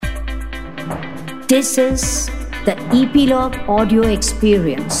This is the Epilogue Audio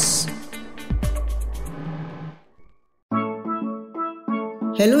Experience.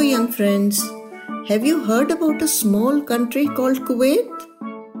 Hello young friends, have you heard about a small country called Kuwait?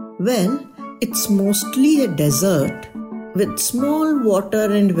 Well, it's mostly a desert with small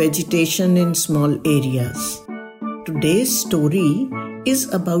water and vegetation in small areas. Today's story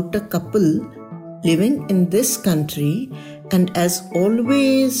is about a couple living in this country, and as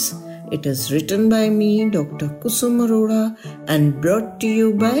always, it is written by me, Dr. Kusum Arora, and brought to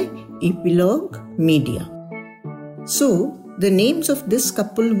you by Epilogue Media. So, the names of this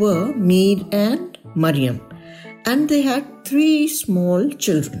couple were Mir and Mariam, and they had 3 small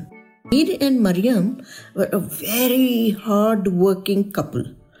children. Mir and Mariam were a very hard-working couple,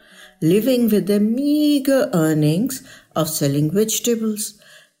 living with their meager earnings of selling vegetables.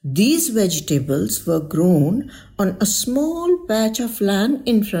 These vegetables were grown on a small patch of land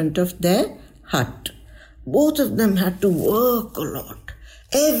in front of their hut. Both of them had to work a lot.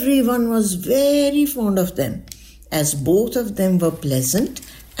 Everyone was very fond of them, as both of them were pleasant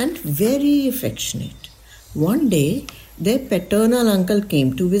and very affectionate. One day, their paternal uncle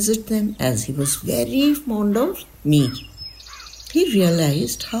came to visit them, as he was very fond of Mir. He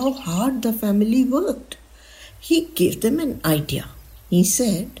realized how hard the family worked. He gave them an idea. He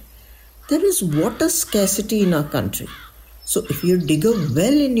said, "There is water scarcity in our country. So if you dig a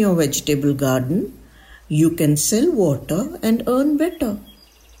well in your vegetable garden, you can sell water and earn better."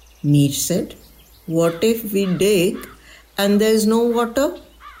 Mir said, "What if we dig and there is no water?"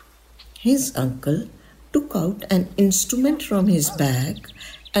 His uncle took out an instrument from his bag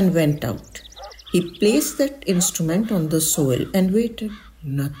and went out. He placed that instrument on the soil and waited.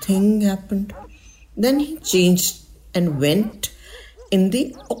 Nothing happened. Then he changed and went in the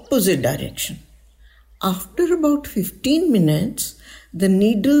opposite direction. After about 15 minutes, the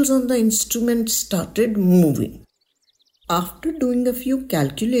needles on the instrument started moving. After doing a few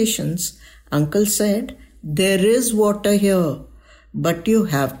calculations, Uncle said, "There is water here, but you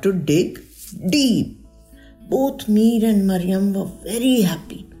have to dig deep." Both Mir and Mariam were very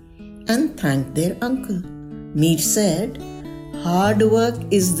happy and thanked their uncle. Mir said, "Hard work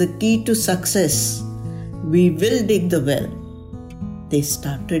is the key to success. We will dig the well." They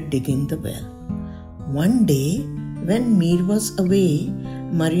started digging the well. One day, when Mir was away,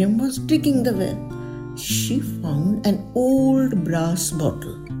 Mariam was digging the well. She found an old brass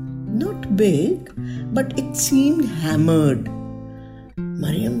bottle. Not big, but it seemed hammered.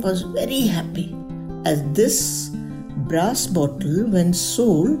 Mariam was very happy, as this brass bottle, when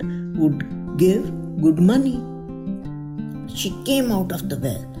sold, would give good money. She came out of the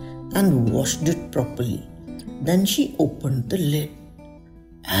well and washed it properly. Then she opened the lid.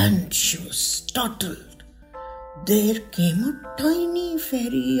 And she was startled. There came a tiny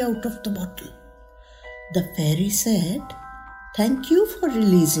fairy out of the bottle. The fairy said, "Thank you for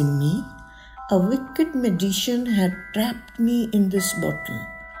releasing me. A wicked magician had trapped me in this bottle.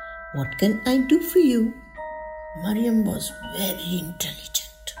 What can I do for you?" Mariam was very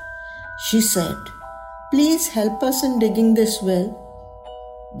intelligent. She said, "Please help us in digging this well."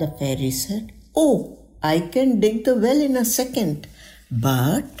 The fairy said, "Oh, I can dig the well in a second.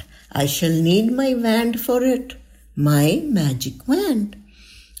 But I shall need my wand for it, my magic wand.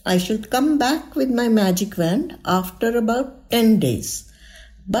 I shall come back with my magic wand after about 10 days.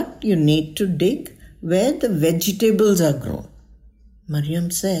 But you need to dig where the vegetables are grown." Mariam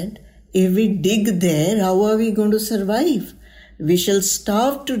said, "If we dig there, how are we going to survive? We shall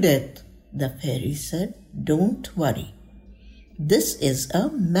starve to death." The fairy said, "Don't worry. This is a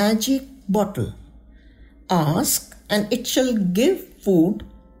magic bottle. Ask and it shall give food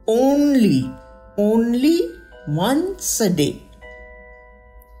only once a day.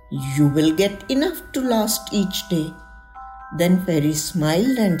 You will get enough to last each day." Then fairy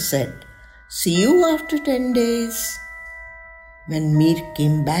smiled and said, "See you after 10 days. When Mir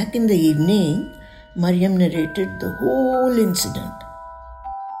came back in the evening, Mariam narrated the whole incident.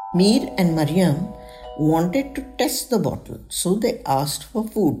 Mir and Mariam wanted to test the bottle, so they asked for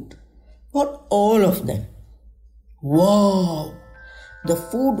food for all of them. Wow! The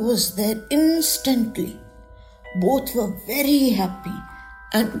food was there instantly. Both were very happy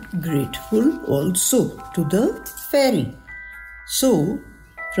and grateful also to the fairy. So,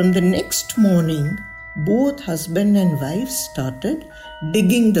 from the next morning, both husband and wife started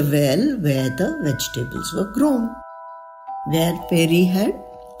digging the well where the vegetables were grown, where fairy had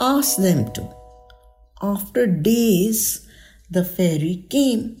asked them to. After days, the fairy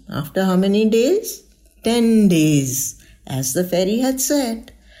came. After how many days? 10 days, as the fairy had said,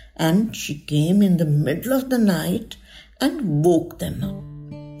 and she came in the middle of the night and woke them up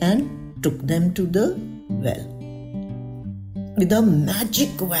and took them to the well. With a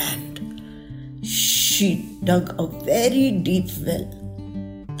magic wand, she dug a very deep well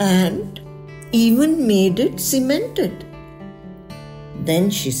and even made it cemented. Then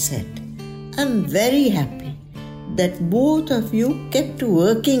she said, "I'm very happy that both of you kept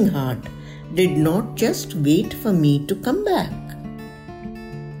working hard, did not just wait for me to come back."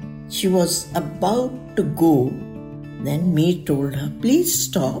 She was about to go. Then Meir told her, "Please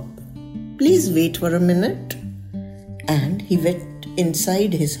stop. Please wait for a minute." And he went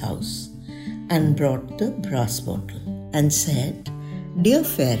inside his house and brought the brass bottle and said, "Dear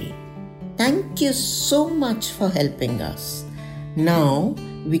fairy, thank you so much for helping us. Now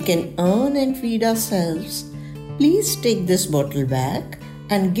we can earn and feed ourselves. Please take this bottle back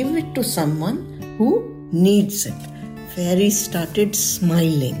and give it to someone who needs it." Fairy started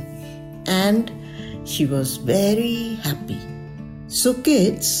smiling and she was very happy. So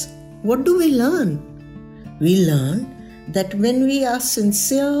kids, what do we learn? We learn that when we are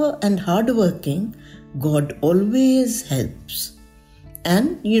sincere and hardworking, God always helps. And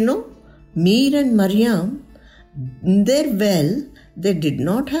Meir and Maryam, their well, they did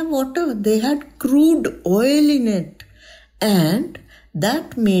not have water. They had crude oil in it. And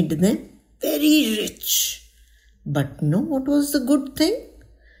that made them very rich. But what was the good thing?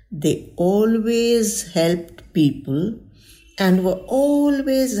 They always helped people and were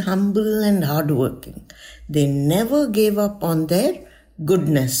always humble and hardworking. They never gave up on their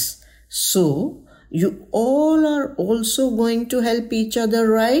goodness. So, you all are also going to help each other,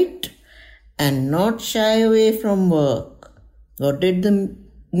 right? And not shy away from work. What did the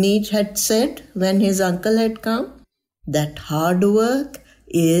Meir had said when his uncle had come? That hard work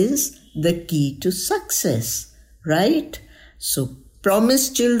is the key to success, right? So, promise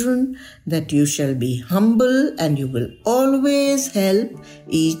children that you shall be humble and you will always help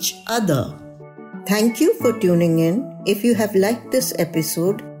each other. Thank you for tuning in. If you have liked this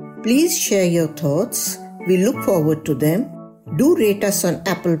episode, please share your thoughts. We look forward to them. Do rate us on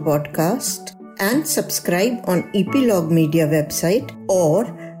Apple Podcast and subscribe on Epilog Media website or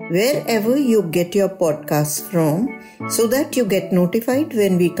wherever you get your podcasts from so that you get notified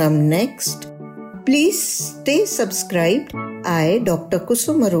when we come next. Please stay subscribed. I, Dr.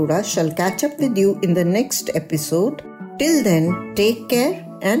 Kusum Arora, shall catch up with you in the next episode. Till then, take care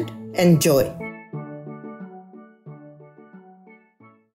and enjoy.